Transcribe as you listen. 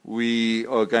We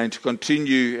are going to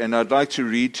continue, and I'd like to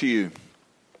read to you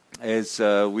as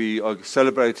we are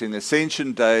celebrating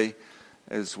Ascension Day,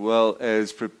 as well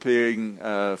as preparing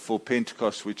for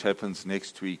Pentecost, which happens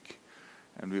next week.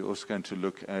 And we're also going to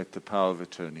look at the power of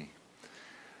attorney.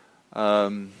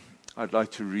 I'd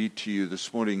like to read to you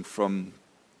this morning from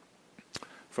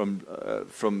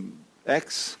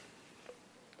Acts,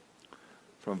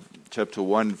 from chapter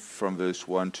 1, from verse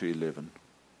 1 to 11.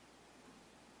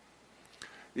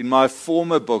 In my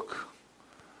former book,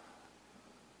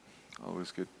 I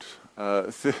always get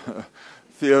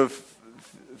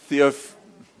Theophilus.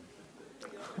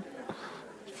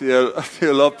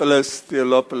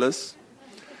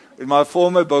 In my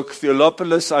former book,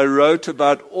 Theophilus, I wrote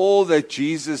about all that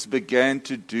Jesus began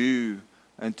to do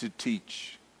and to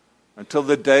teach until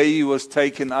the day he was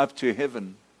taken up to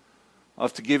heaven,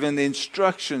 after giving the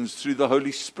instructions through the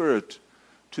Holy Spirit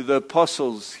to the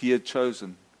apostles he had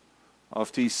chosen.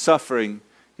 After his suffering,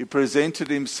 he presented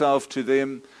himself to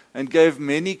them and gave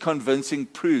many convincing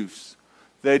proofs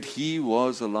that he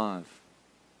was alive.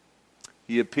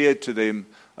 He appeared to them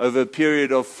over a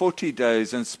period of 40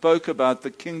 days and spoke about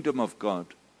the kingdom of God.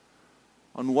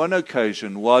 On one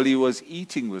occasion, while he was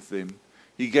eating with them,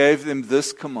 he gave them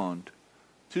this command: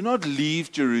 "Do not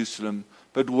leave Jerusalem,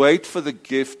 but wait for the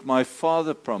gift my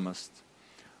Father promised,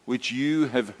 which you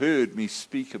have heard me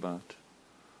speak about.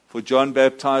 For John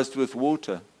baptized with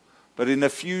water, but in a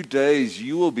few days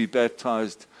you will be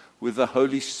baptized with the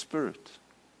Holy Spirit."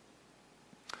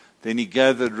 Then he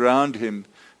gathered round him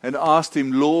and asked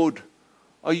him, "Lord,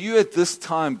 are you at this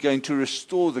time going to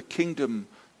restore the kingdom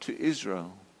to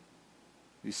Israel?"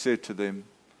 He said to them,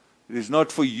 "It is not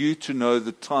for you to know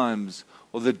the times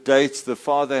or the dates the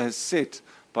Father has set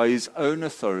by his own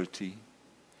authority,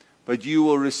 but you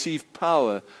will receive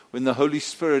power when the Holy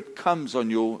Spirit comes on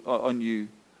you.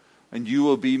 And you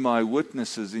will be my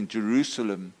witnesses in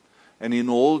Jerusalem and in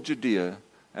all Judea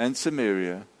and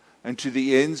Samaria and to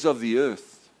the ends of the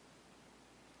earth."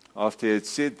 After he had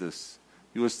said this,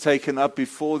 he was taken up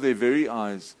before their very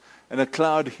eyes, and a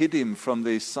cloud hid him from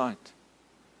their sight.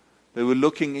 They were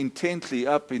looking intently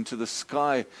up into the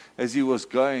sky as he was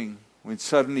going, when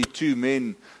suddenly two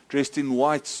men dressed in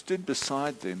white stood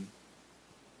beside them.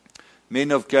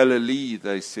 "Men of Galilee,"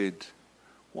 they said,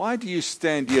 "why do you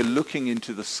stand here looking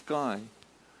into the sky?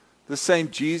 The same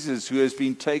Jesus who has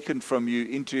been taken from you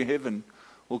into heaven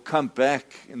will come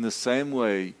back in the same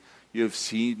way you have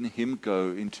seen him go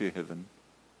into heaven."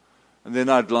 And then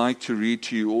I'd like to read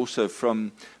to you also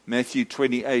from Matthew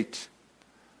 28,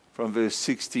 from verse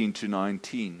 16 to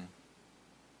 19.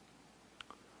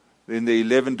 Then the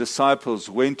 11 disciples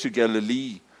went to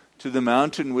Galilee, to the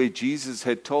mountain where Jesus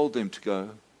had told them to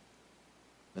go.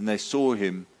 And they saw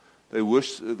him. They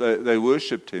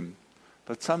worshipped him,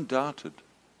 but some doubted.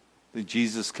 Then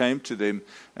Jesus came to them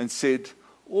and said,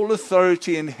 "All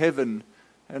authority in heaven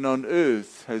and on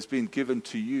earth has been given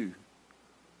to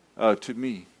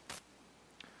me.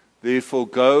 Therefore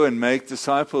go and make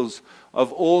disciples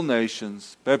of all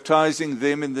nations, baptizing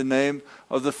them in the name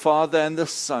of the Father and the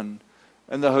Son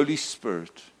and the Holy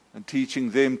Spirit, and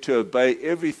teaching them to obey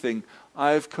everything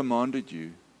I have commanded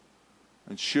you.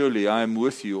 And surely I am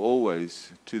with you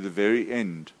always to the very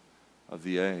end of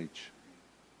the age."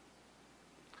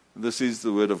 This is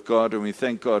the word of God, and we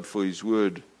thank God for his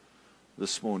word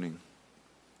this morning.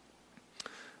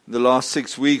 In the last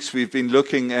 6 weeks, we've been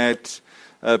looking at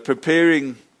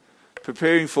preparing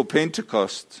for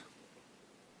Pentecost.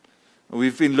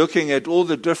 We've been looking at all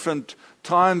the different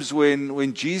times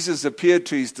when Jesus appeared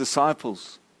to his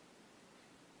disciples.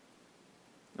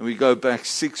 And we go back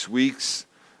 6 weeks,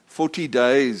 40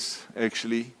 days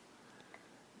actually,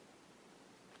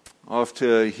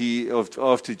 after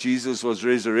Jesus was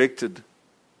resurrected.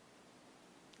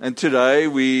 And today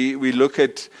we look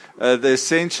at the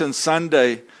Ascension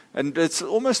Sunday, and it's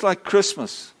almost like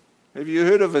Christmas. Have you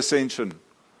heard of Ascension?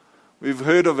 We've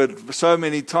heard of it so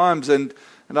many times, and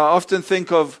I often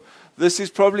think of this is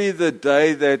probably the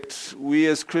day that we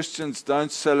as Christians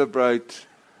don't celebrate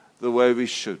the way we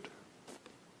should.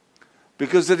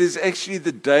 Because it is actually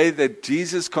the day that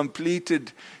Jesus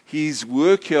completed his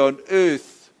work here on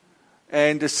earth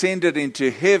and ascended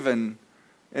into heaven,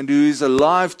 and who is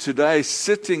alive today,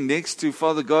 sitting next to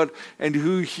Father God, and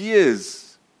who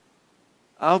hears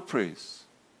our prayers.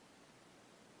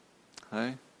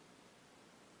 Hey?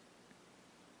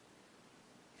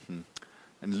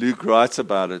 And Luke writes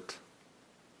about it.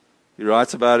 He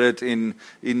writes about it in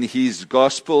his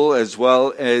gospel as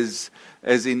well as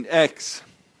in Acts.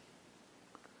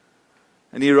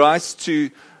 And he writes to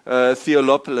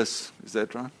Theophilus. Is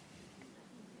that right?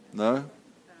 No?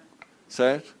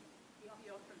 Say it?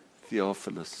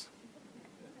 Theophilus.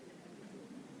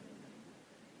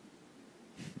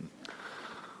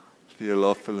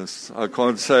 Theophilus, I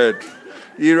can't say it.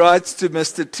 He writes to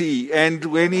Mr. T, and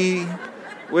when he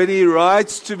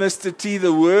writes to Mr. T,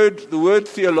 the word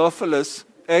Theophilus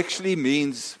actually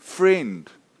means friend.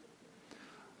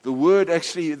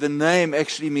 The name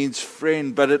actually means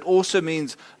friend, but it also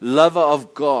means lover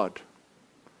of God.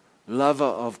 Lover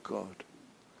of God.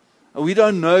 And we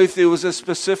don't know if there was a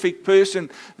specific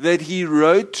person that he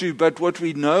wrote to, but what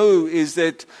we know is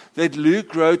that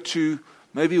Luke wrote to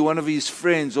maybe one of his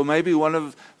friends, or maybe one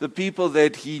of the people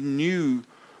that he knew,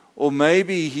 or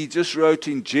maybe he just wrote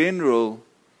in general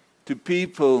to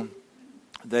people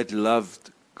that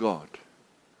loved God.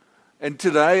 And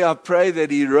today I pray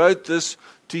that he wrote this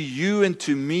to you and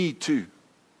to me too,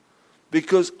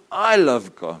 because I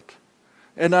love God,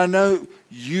 and I know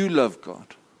you love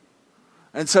God.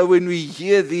 And so when we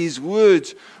hear these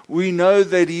words, we know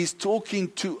that he's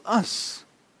talking to us,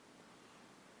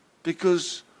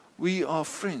 because we are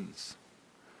friends,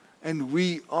 and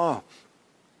we are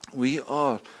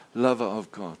lover of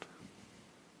God.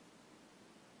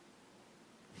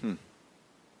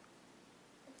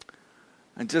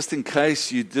 And just in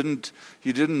case you didn't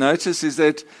notice, is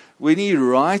that when he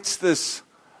writes this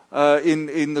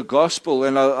in the gospel,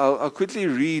 and I'll quickly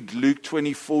read Luke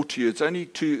 24 to you. It's only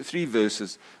 3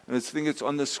 verses, and I think it's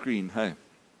on the screen. Hey,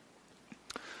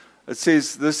 it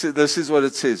says this is what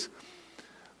it says.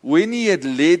 When he had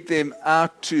led them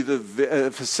out to the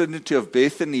vicinity of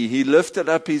Bethany, he lifted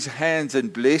up his hands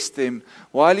and blessed them.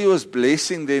 While he was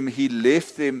blessing them, he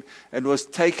left them and was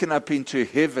taken up into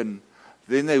heaven.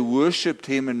 Then they worshipped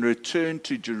him and returned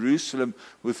to Jerusalem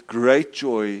with great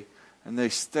joy, and they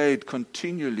stayed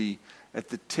continually at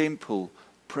the temple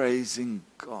praising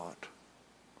God.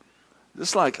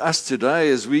 Just like us today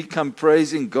as we come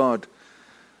praising God.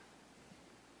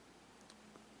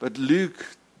 But Luke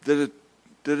did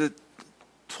it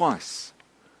twice.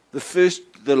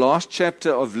 The last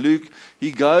chapter of Luke,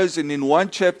 he goes and in one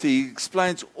chapter he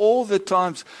explains all the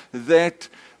times that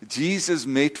Jesus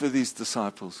met with his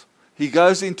disciples. He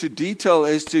goes into detail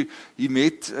as to he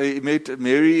met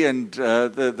Mary and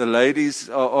the ladies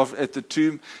at the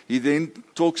tomb. He then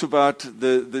talks about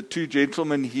the 2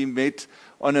 gentlemen he met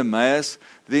on Emmaus.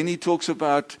 Then he talks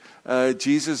about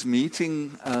Jesus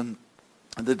meeting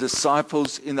the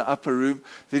disciples in the upper room.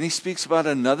 Then he speaks about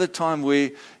another time where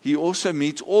he also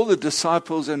meets all the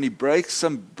disciples and he breaks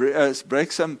some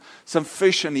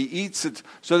fish and he eats it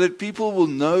so that people will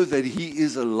know that he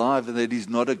is alive and that he's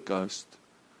not a ghost.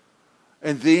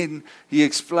 And then he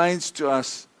explains to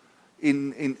us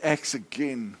in Acts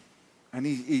again, and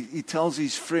he tells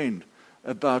his friend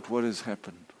about what has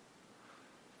happened.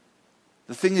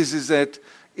 The thing is that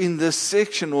in this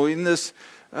section, or in this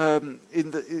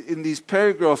in these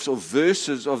paragraphs or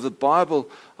verses of the Bible,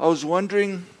 I was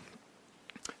wondering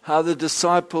how the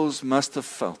disciples must have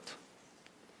felt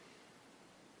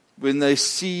when they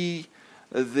see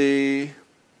their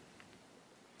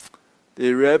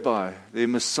rabbi, their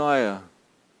Messiah,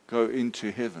 go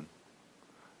into heaven.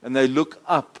 And they look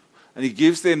up, and he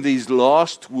gives them these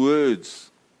last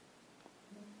words.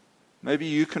 Maybe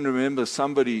you can remember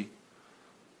somebody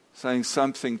saying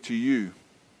something to you.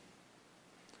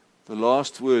 The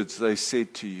last words they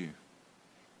said to you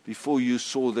before you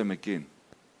saw them again.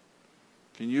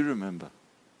 Can you remember?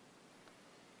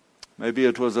 Maybe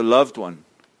it was a loved one.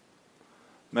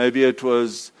 Maybe it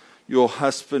was your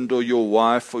husband or your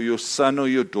wife or your son or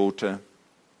your daughter.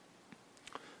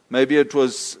 Maybe it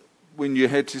was when you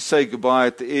had to say goodbye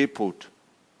at the airport.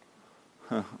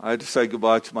 I had to say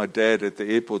goodbye to my dad at the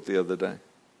airport the other day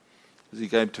as he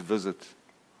came to visit.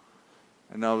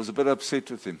 And I was a bit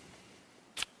upset with him.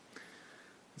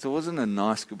 So it wasn't a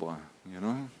nice goodbye, you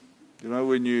know. You know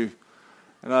when you,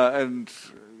 and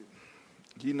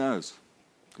he knows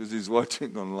because he's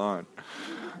watching online.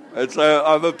 And so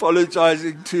I'm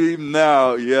apologizing to him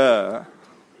now, yeah.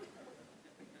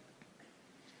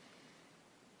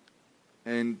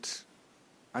 And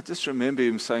I just remember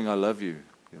him saying, I love you,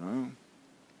 you know.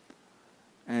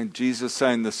 And Jesus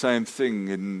saying the same thing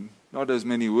in not as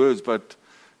many words, but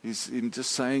he's him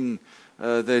just saying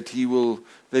that he'll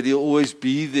always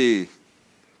be there.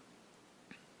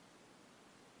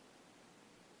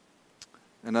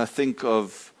 And I think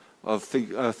of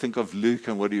Luke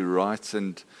and what he writes,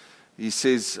 and he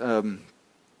says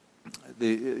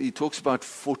he talks about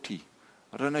 40.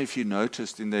 I don't know if you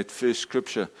noticed in that first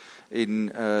scripture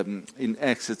in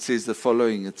Acts, it says the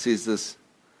following. It says this.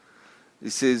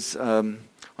 It says, on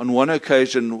one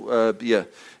occasion,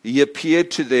 he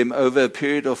appeared to them over a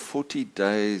period of 40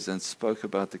 days and spoke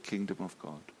about the kingdom of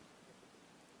God.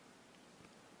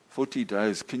 40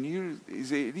 days. Is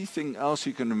there anything else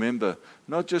you can remember?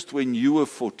 Not just when you were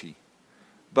 40,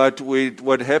 but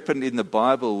what happened in the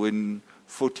Bible when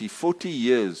 40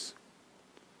 years,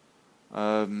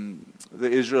 the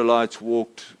Israelites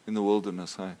walked in the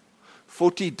wilderness.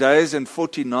 40 days and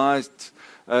 40 nights,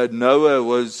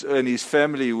 Noah and his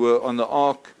family were on the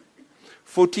ark.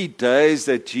 40 days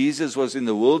that Jesus was in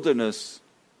the wilderness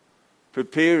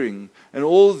preparing. And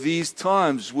all these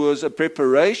times was a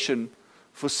preparation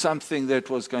for something that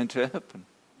was going to happen.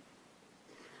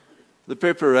 The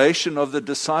preparation of the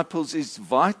disciples is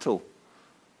vital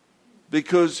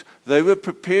because they were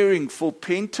preparing for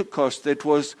Pentecost that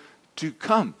was to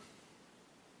come.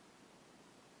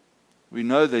 We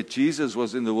know that Jesus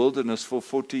was in the wilderness for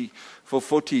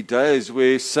 40 days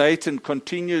where Satan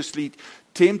continuously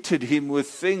tempted him with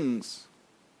things.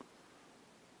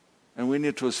 And when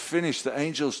it was finished, the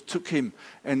angels took him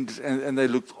and they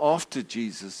looked after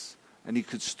Jesus and he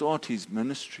could start his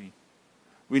ministry.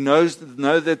 We know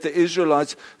that the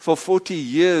Israelites for 40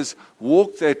 years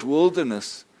walked that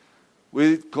wilderness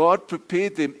where God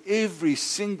prepared them every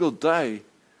single day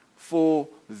for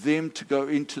them to go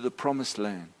into the promised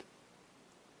land.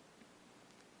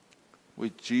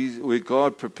 Where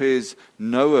God prepares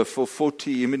Noah for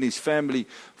 40, him and his family,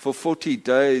 for 40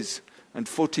 days and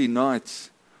 40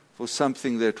 nights for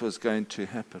something that was going to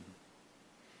happen.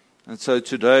 And so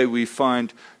today we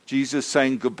find Jesus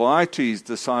saying goodbye to his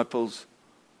disciples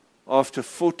after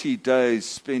 40 days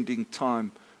spending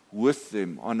time with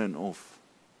them on and off,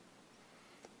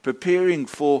 preparing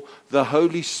for the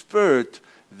Holy Spirit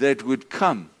that would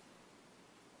come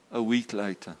a week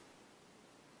later.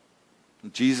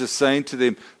 Jesus saying to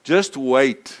them, just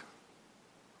wait.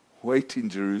 Wait in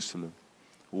Jerusalem.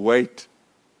 Wait.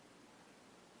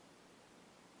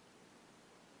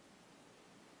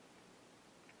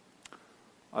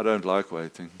 I don't like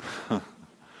waiting. I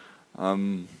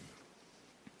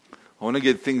want to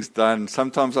get things done.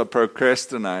 Sometimes I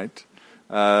procrastinate.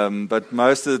 But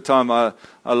most of the time I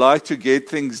like to get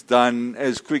things done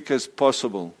as quick as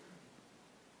possible.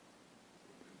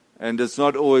 And it's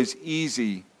not always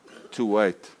easy to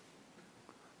wait.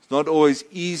 It's not always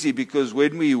easy because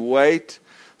when we wait,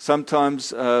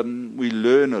 sometimes we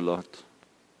learn a lot.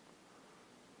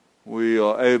 We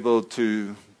are able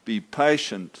to be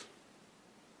patient.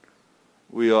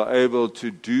 We are able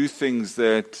to do things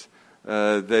that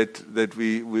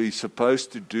we're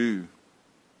supposed to do.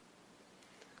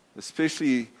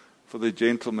 Especially for the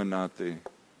gentlemen out there.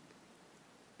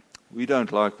 We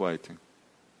don't like waiting.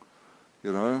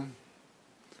 You know?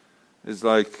 It's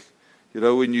like,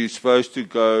 when you're supposed to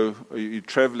go, or you're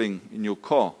traveling in your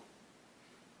car,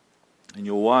 and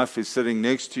your wife is sitting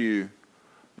next to you,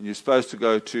 and you're supposed to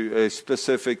go to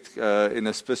in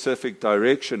a specific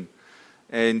direction,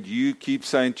 and you keep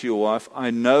saying to your wife,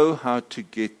 I know how to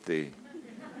get there.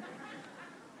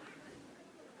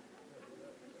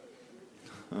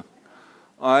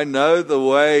 I know the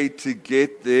way to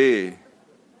get there.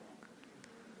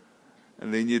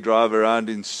 And then you drive around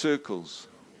in circles.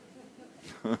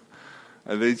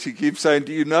 And then she keeps saying,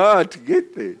 do you know how to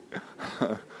get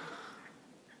there?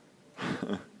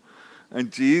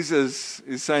 And Jesus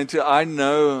is saying to her, I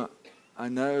know.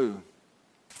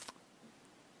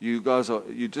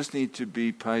 You just need to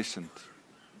be patient.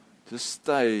 Just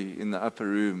stay in the upper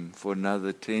room for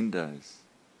another 10 days.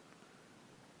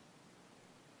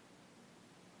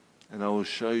 And I will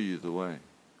show you the way.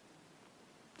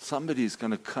 Somebody is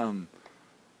going to come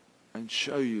and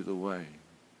show you the way.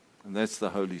 And that's the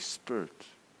Holy Spirit.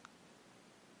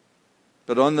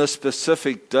 But on this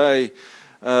specific day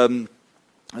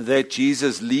that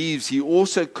Jesus leaves, he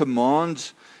also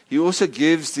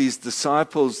gives these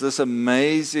disciples this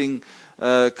amazing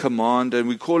command, and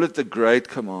we call it the Great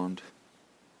Command.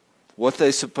 What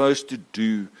they're supposed to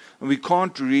do. And we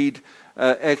can't read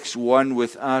Acts 1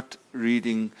 without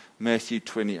reading Matthew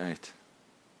 28.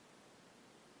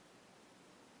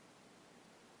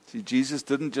 See, Jesus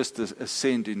didn't just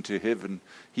ascend into heaven.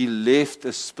 He left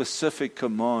a specific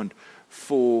command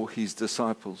for his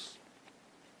disciples.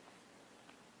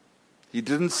 He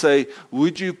didn't say,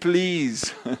 would you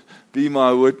please be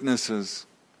my witnesses?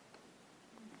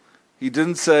 He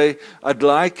didn't say, I'd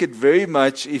like it very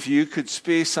much if you could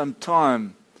spare some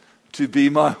time to be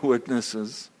my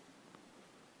witnesses.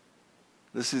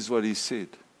 This is what he said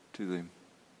to them.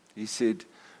 He said,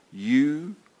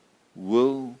 you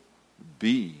will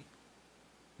be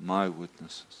my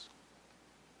witnesses.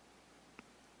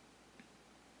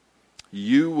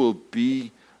 You will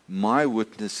be my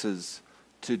witnesses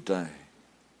today.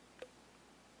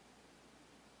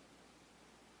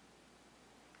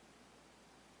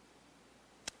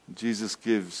 Jesus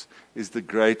gives is the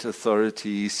great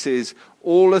authority. He says,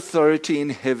 all authority in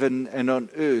heaven and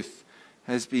on earth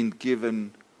has been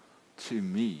given to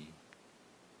me.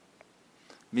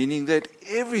 Meaning that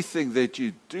everything that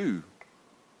you do,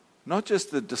 not just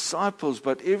the disciples,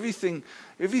 but everything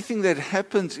that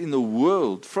happens in the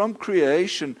world, from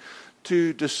creation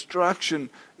to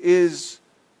destruction, is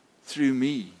through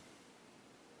me.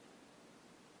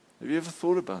 Have you ever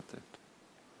thought about that?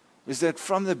 Is that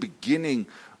from the beginning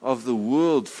of the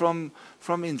world, from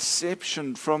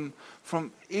inception, from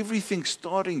everything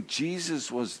starting,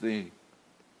 Jesus was there.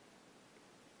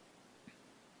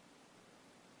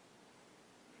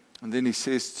 And then he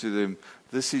says to them,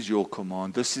 this is your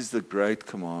command. This is the great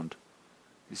command.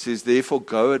 He says, therefore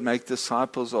go and make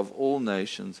disciples of all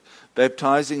nations,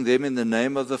 baptizing them in the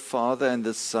name of the Father and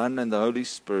the Son and the Holy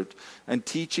Spirit, and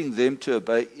teaching them to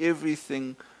obey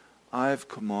everything I have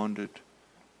commanded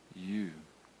you.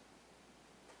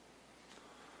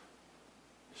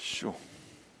 Sure.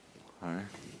 All right.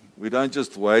 We don't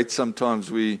just wait.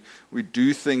 Sometimes we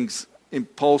do things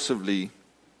impulsively,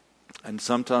 and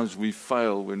sometimes we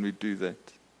fail when we do that.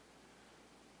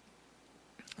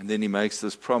 And then he makes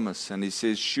this promise, and he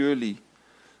says, surely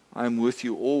I am with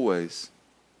you always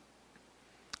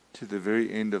to the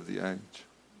very end of the age.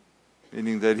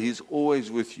 Meaning that he's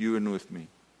always with you and with me,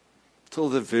 till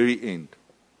the very end.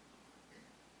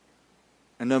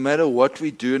 And no matter what we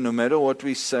do, no matter what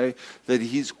we say, that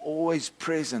he's always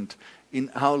present in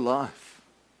our life.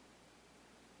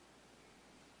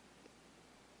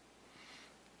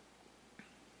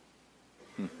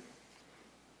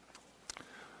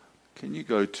 Can you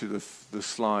go to the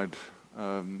slide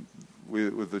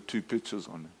with the two pictures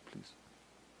on it, please?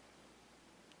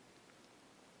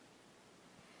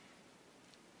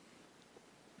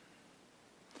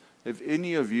 Have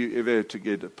any of you ever had to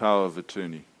get a power of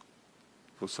attorney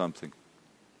for something?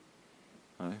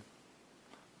 Right?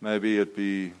 Maybe it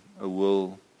be a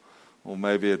will, or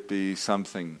maybe it be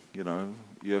something,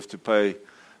 you have to pay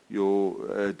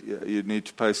you need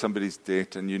to pay somebody's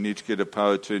debt, and you need to get a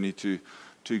power of attorney to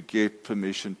get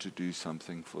permission to do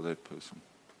something for that person.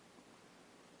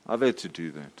 I've had to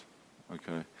do that,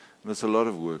 okay? And it's a lot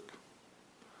of work.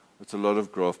 It's a lot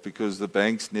of graft, because the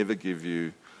banks never give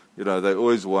you, they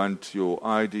always want your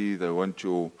ID, they want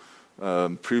your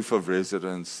proof of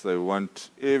residence, they want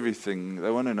everything, they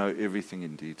want to know everything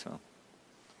in detail.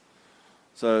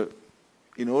 So,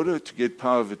 in order to get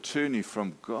power of attorney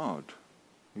from God,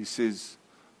 he says,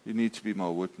 you need to be my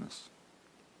witness.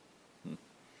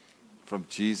 From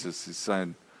Jesus, he's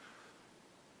saying,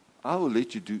 I will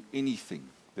let you do anything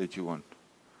that you want,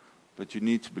 but you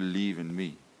need to believe in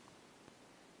me.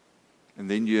 And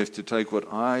then you have to take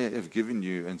what I have given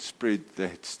you and spread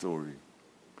that story.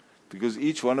 Because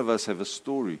each one of us have a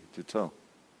story to tell.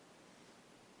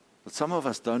 But some of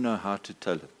us don't know how to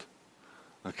tell it.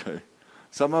 Okay?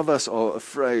 Some of us are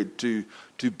afraid to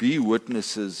be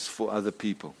witnesses for other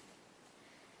people.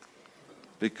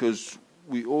 Because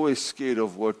we're always scared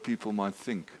of what people might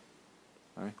think.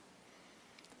 Right?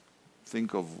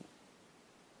 Think of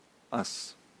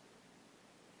us.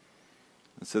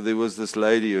 And so there was this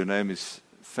lady, her name is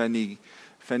Fanny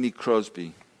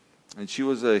Crosby. And she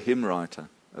was a hymn writer,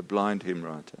 a blind hymn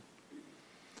writer.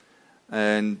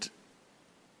 And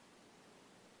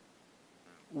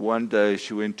one day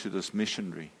she went to this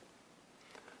mission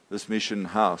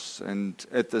house. And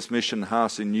at this mission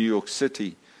house in New York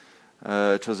City,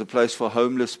 it was a place for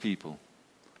homeless people,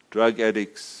 drug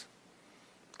addicts,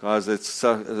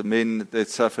 men that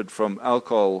suffered from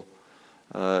alcohol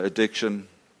addiction.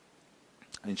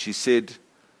 And she said,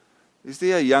 is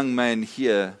there a young man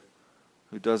here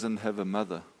who doesn't have a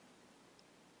mother?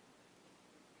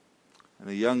 And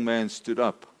a young man stood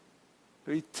up,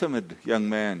 very timid young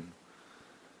man.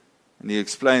 And he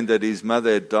explained that his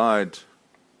mother had died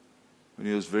when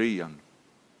he was very young.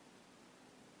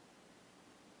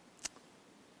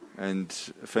 And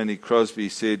Fanny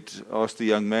Crosby asked the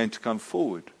young man to come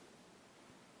forward.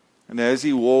 And as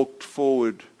he walked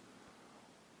forward,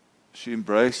 she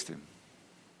embraced him.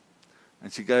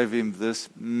 And she gave him this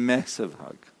massive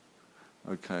hug.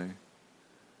 Okay.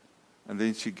 And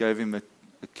then she gave him a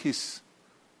kiss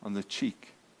on the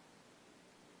cheek.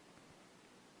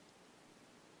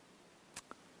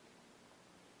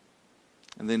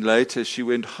 And then later she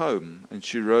went home and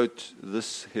she wrote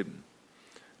this hymn.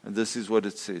 And this is what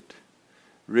it said.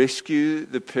 Rescue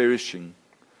the perishing,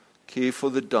 care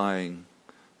for the dying,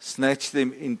 snatch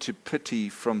them into pity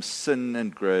from sin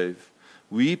and grave,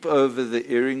 weep over the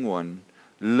erring one,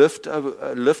 lift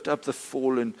up the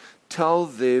fallen, tell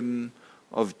them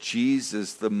of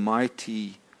Jesus the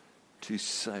mighty to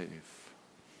save.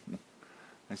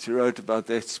 And she wrote about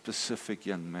that specific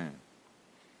young man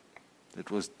that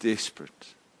was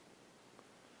desperate.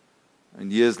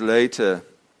 And years later,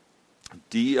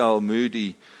 D.L.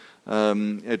 Moody,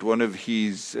 at one of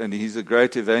his, and he's a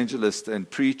great evangelist and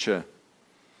preacher,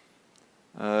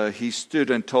 he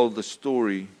stood and told the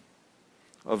story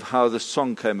of how the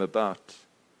song came about.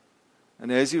 And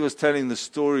as he was telling the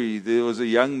story, there was a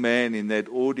young man in that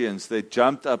audience that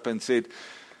jumped up and said,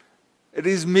 "It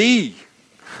is me."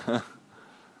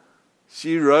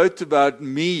 She wrote about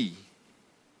me.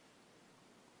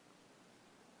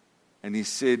 And he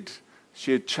said,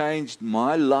 she had changed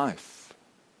my life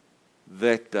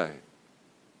that day.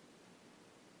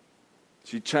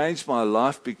 She changed my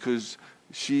life because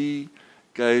she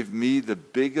gave me the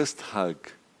biggest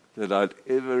hug that I'd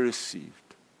ever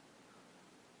received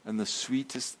and the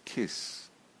sweetest kiss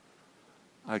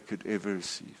I could ever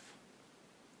receive.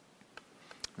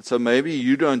 And so maybe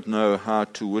you don't know how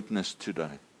to witness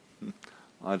today.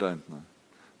 I don't know.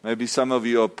 Maybe some of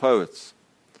you are poets.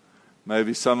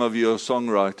 Maybe some of you are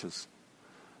songwriters.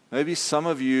 Maybe some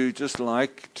of you just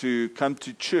like to come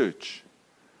to church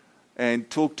and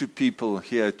talk to people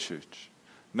here at church.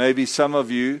 Maybe some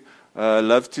of you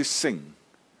love to sing.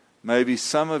 Maybe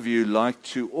some of you like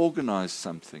to organize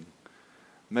something.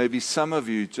 Maybe some of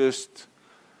you just,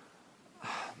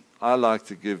 I like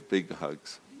to give big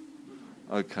hugs.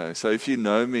 Okay, so if you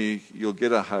know me, you'll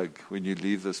get a hug when you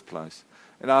leave this place.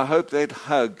 And I hope that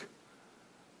hug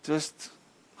just,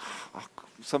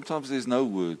 sometimes there's no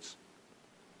words.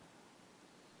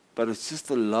 But it's just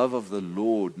the love of the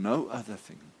Lord, no other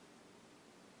thing.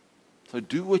 So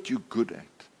do what you're good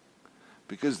at.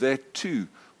 Because that too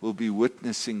will be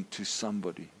witnessing to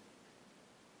somebody.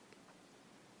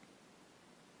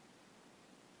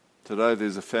 Today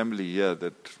there's a family here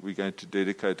that we're going to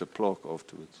dedicate a plaque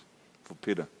afterwards for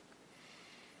Peter.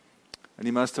 And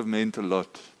he must have meant a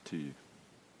lot to you.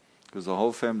 Because the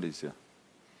whole family's here.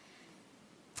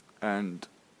 And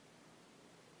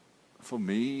for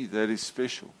me, that is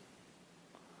special.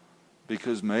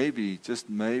 Because maybe, just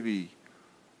maybe,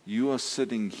 you are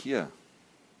sitting here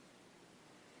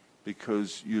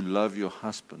because you love your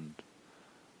husband,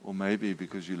 or maybe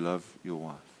because you love your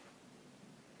wife.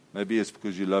 Maybe it's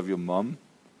because you love your mom.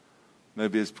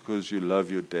 Maybe it's because you love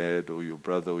your dad or your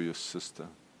brother or your sister.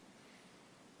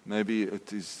 Maybe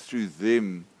it is through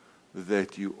them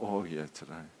that you are here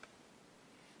today.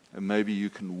 And maybe you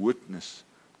can witness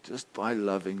just by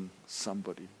loving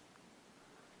somebody.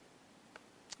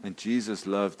 And Jesus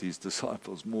loved his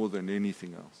disciples more than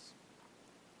anything else.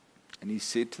 And he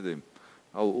said to them,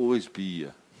 "I will always be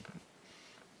here."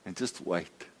 And just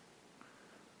wait.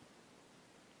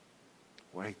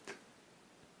 Wait.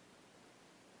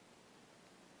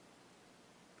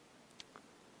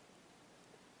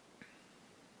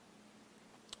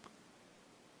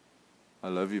 I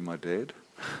love you, my dad.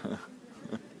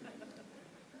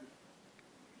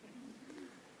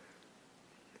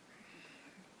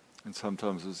 And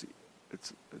sometimes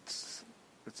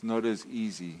it's not as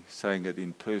easy saying it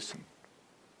in person.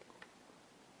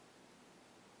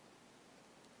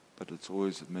 But it's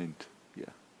always meant,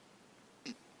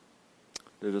 yeah.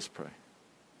 Let us pray.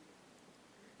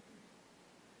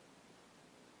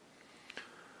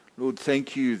 Lord,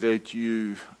 thank you that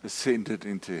you ascended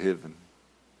into heaven.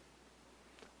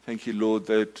 Thank you, Lord,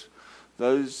 that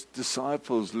those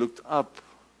disciples looked up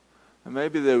and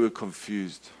maybe they were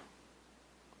confused.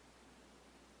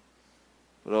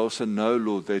 But I also know,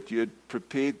 Lord, that you had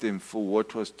prepared them for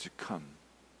what was to come.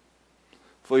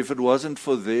 For if it wasn't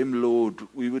for them, Lord,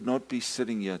 we would not be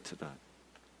sitting here today.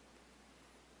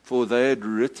 For they had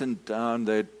written down,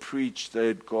 they had preached, they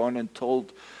had gone and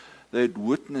told, they had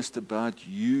witnessed about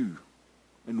you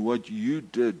and what you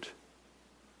did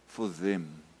for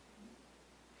them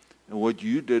and what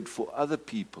you did for other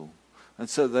people. And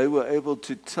so they were able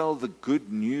to tell the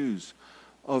good news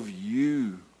of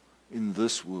you in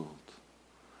this world.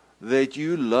 That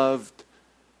you loved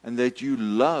and that you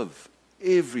love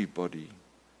everybody,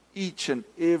 each and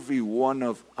every one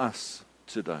of us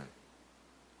today,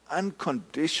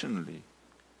 unconditionally.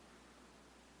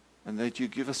 And that you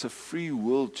give us a free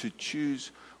will to choose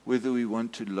whether we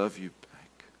want to love you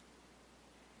back.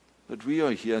 But we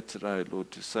are here today,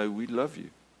 Lord, to say we love you.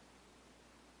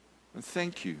 And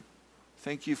thank you.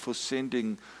 Thank you for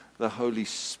sending the Holy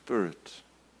Spirit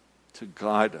to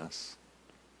guide us,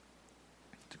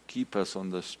 to keep us on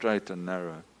the straight and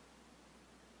narrow.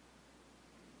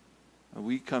 And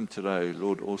we come today,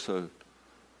 Lord, also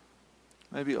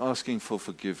maybe asking for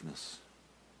forgiveness.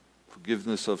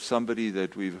 Forgiveness of somebody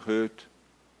that we've hurt,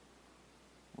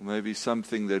 or maybe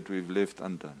something that we've left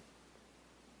undone.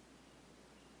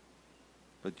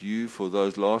 But you, for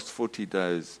those last 40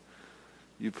 days,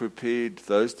 you prepared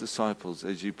those disciples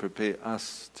as you prepare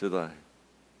us today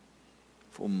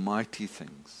for mighty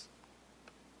things.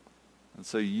 And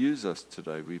so use us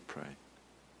today, we pray.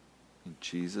 In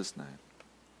Jesus' name.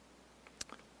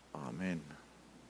 Amen.